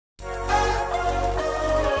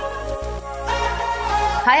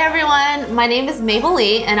Hi everyone, my name is Mabel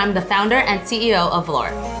and I'm the founder and CEO of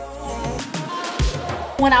Velour.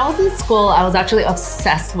 When I was in school, I was actually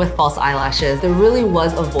obsessed with false eyelashes. There really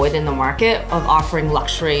was a void in the market of offering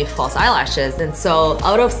luxury false eyelashes. And so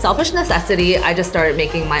out of selfish necessity, I just started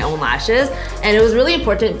making my own lashes. And it was really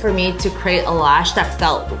important for me to create a lash that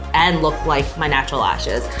felt and looked like my natural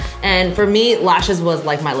lashes. And for me, lashes was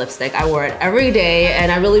like my lipstick. I wore it every day,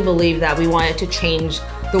 and I really believed that we wanted to change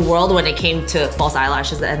the world when it came to false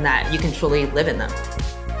eyelashes and that you can truly live in them.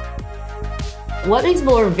 What makes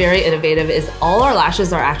Velour very innovative is all our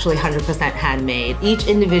lashes are actually 100% handmade. Each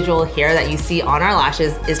individual hair that you see on our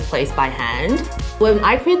lashes is placed by hand. When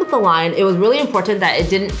I created the line, it was really important that it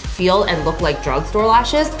didn't feel and look like drugstore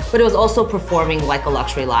lashes, but it was also performing like a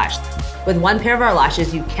luxury lash. With one pair of our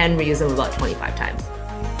lashes, you can reuse them about 25 times.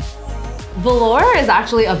 Velour is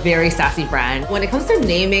actually a very sassy brand. When it comes to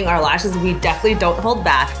naming our lashes, we definitely don't hold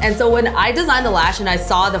back. And so when I designed the lash and I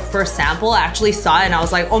saw the first sample, I actually saw it and I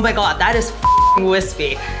was like, oh my God, that is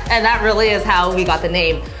wispy. And that really is how we got the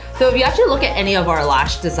name. So if you actually look at any of our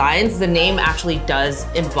lash designs, the name actually does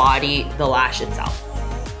embody the lash itself.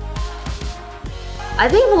 I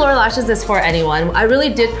think Velour lashes is for anyone. I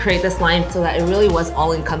really did create this line so that it really was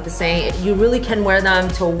all-encompassing. You really can wear them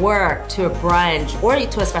to work, to a brunch, or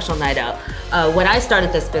to a special night out. When I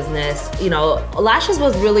started this business, lashes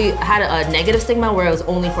had a negative stigma where it was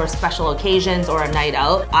only for special occasions or a night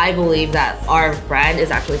out. I believe that our brand is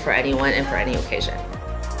actually for anyone and for any occasion.